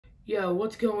Yo,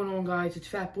 what's going on, guys? It's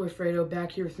Fat Boy Fredo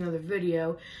back here with another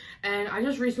video. And I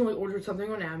just recently ordered something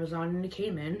on Amazon and it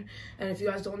came in. And if you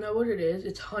guys don't know what it is,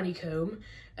 it's honeycomb.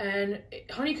 And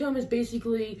honeycomb is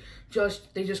basically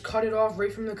they just cut it off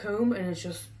right from the comb, and it's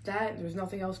just that. There's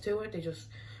nothing else to it. They just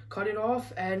cut it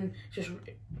off and just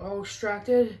all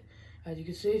extracted. As you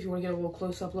can see, if you want to get a little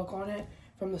close-up look on it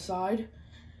from the side.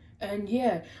 And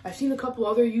yeah, I've seen a couple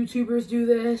other YouTubers do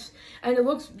this, and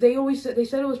they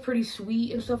said it was pretty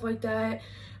sweet and stuff like that.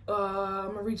 I'm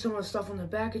gonna read some of the stuff on the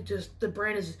back. The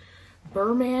brand is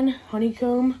Burman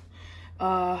Honeycomb.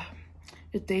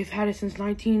 They've had it since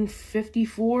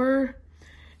 1954.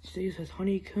 It says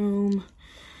honeycomb.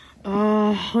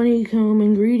 Honeycomb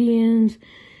ingredients: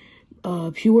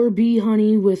 pure bee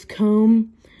honey with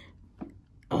comb,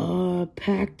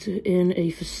 packed in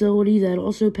a facility that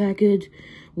also packaged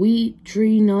wheat,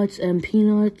 tree nuts, and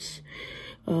peanuts.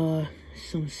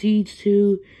 Some seeds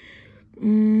too.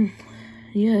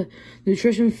 Yeah.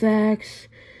 Nutrition facts: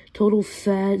 total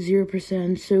fat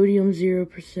 0%, sodium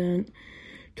 0%,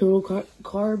 total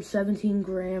carbs 17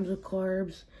 grams of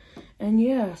carbs, and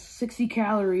yeah, 60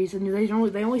 calories. And they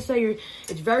only say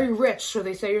it's very rich, so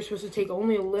they say you're supposed to take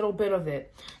only a little bit of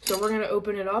it. So we're gonna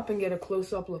open it up and get a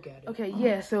close-up look at it. Okay,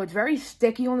 yeah. So it's very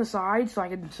sticky on the side, so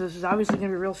this is obviously gonna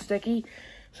be real sticky.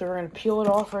 So we're gonna peel it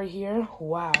off right here.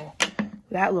 Wow,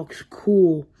 that looks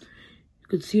cool. You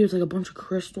can see there's like a bunch of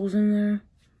crystals in there.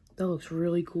 That looks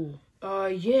really cool.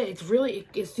 Yeah,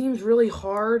 it seems really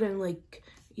hard, and like,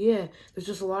 yeah, there's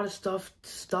just a lot of stuff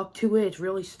stuck to it. It's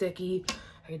really sticky.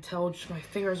 I can tell just my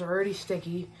fingers are already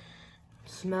sticky. It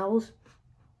smells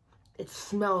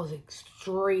like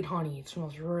straight honey. It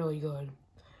smells really good.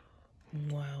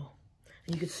 Wow.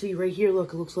 And you can see right here,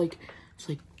 look, it looks like it's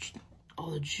like all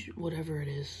the whatever it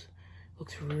is.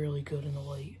 Looks really good in the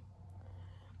light.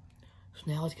 So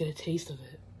now let's get a taste of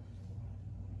it.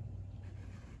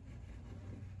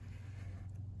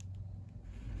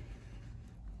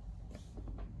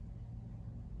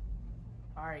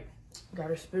 Alright, got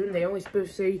our spoon. They say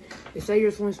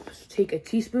you're only supposed to take a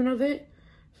teaspoon of it.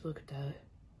 So look at that.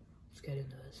 Let's get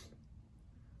into this.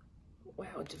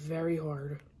 Wow, it's very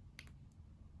hard.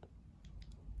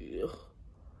 Ugh.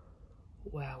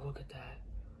 Wow, look at that.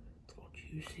 It's all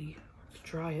juicy. Let's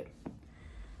try it.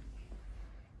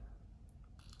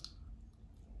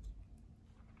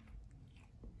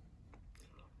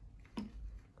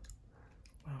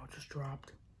 Wow, it just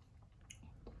dropped.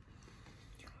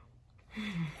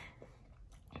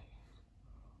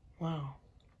 Wow.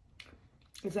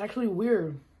 It's actually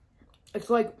weird. It's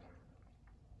like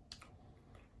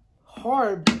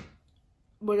hard,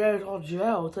 but then it's all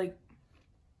gel. It's like,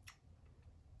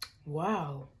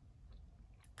 wow.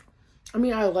 I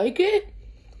mean, I like it.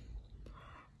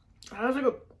 It has like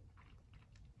a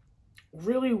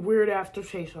really weird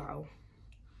aftertaste though,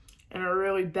 and a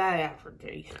really bad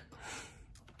aftertaste.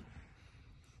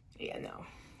 Yeah, no,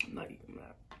 I'm not eating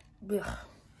that. Ugh.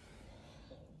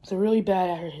 It's a really bad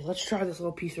aftertaste. Let's try this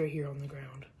little piece right here on the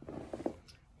ground.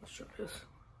 Let's try this.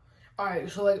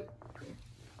 Alright, so like,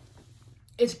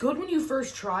 it's good when you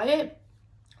first try it,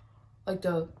 like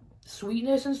the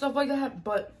sweetness and stuff like that,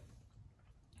 but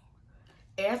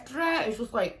after that, it's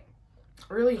just like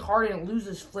really hard and it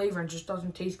loses flavor and just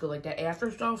doesn't taste good. Like that after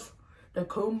stuff, the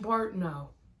comb part, no,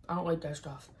 I don't like that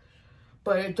stuff.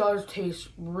 But it does taste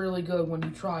really good when you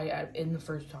try it in the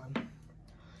first time.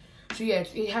 So yeah,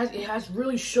 it has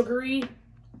really sugary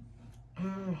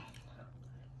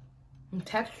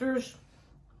textures.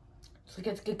 It's like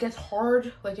it gets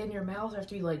hard like in your mouth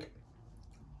after you like,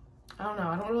 I don't know,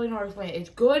 I don't really know how to explain it. It's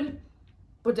good,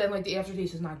 but then like the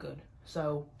aftertaste is not good.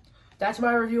 So that's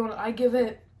my review on it. I give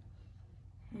it,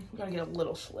 I'm gonna get a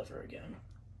little sliver again.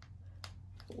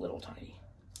 A little tiny.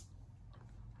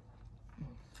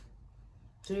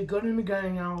 So you're good in the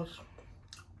beginning now.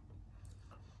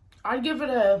 I'd give it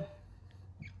a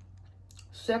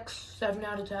 6, 7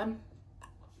 out of 10.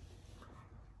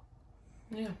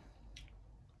 Yeah.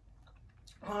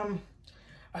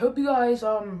 I hope you guys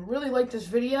really liked this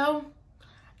video.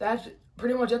 That's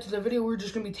pretty much it to the video. We're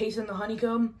just gonna be tasting the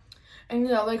honeycomb, and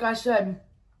yeah, like I said,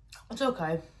 it's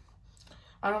okay.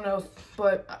 I don't know,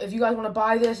 but if you guys want to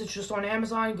buy this, it's just on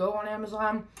Amazon. Go on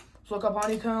Amazon, just look up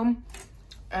honeycomb.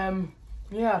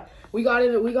 Yeah, we got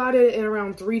it in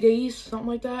around 3 days, something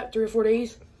like that, 3 or 4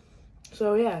 days.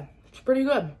 So yeah, it's pretty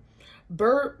good.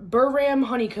 Burman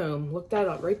honeycomb. Look that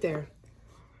up right there.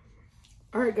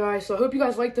 Alright guys, so I hope you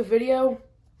guys liked the video.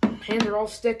 Hands are all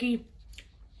sticky.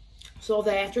 Still have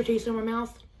the aftertaste in my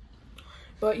mouth.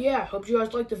 But yeah, hope you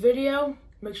guys liked the video.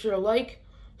 Make sure to like,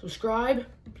 subscribe,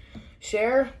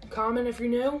 share, comment if you're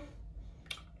new.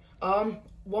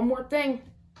 One more thing.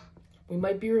 we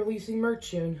might be releasing merch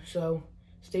soon, so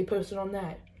stay posted on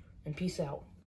that. And peace out.